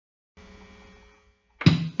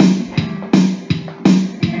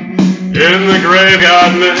In the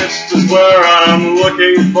graveyard mist is where I'm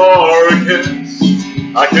looking for a kiss.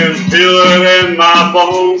 I can feel it in my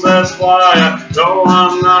bones, that's why I know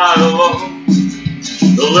I'm not alone.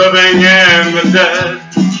 The living and the dead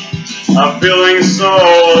are feeling so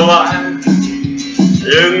alive.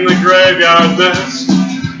 In the graveyard mist,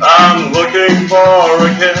 I'm looking for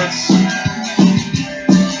a kiss.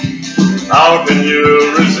 How can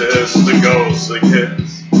you resist a ghostly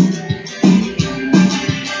kiss?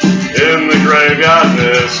 In the graveyard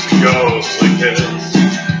mist, a ghostly kiss.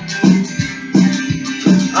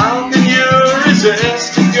 How can you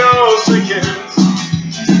resist a ghostly kiss?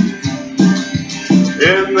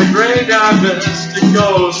 In the graveyard mist, a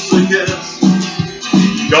ghostly kiss.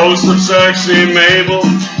 Ghost of sexy Mabel,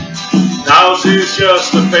 now she's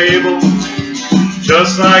just a fable.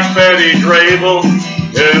 Just like Betty Grable,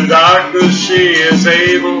 in darkness she is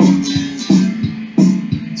able.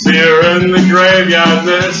 See her in the graveyard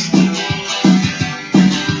mist.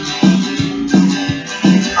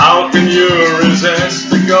 How can you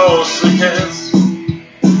resist a ghostly kiss?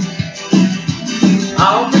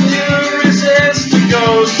 How can you resist a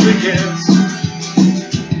ghostly kiss?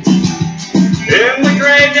 In the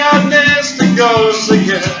graveyard mist, a ghostly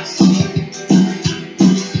kiss.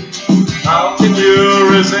 How can you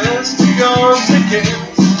resist a ghostly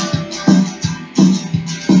kiss?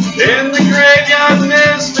 In the graveyard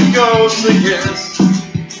mist, a ghostly kiss.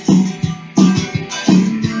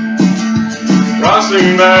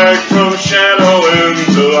 Crossing back from shadow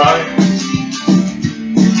into light.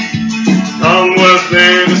 Come with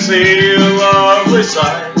me to see a lovely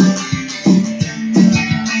sight.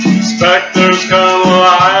 Specters come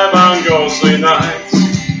alive on ghostly nights.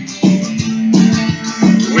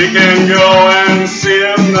 We can go and see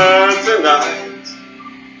them there tonight.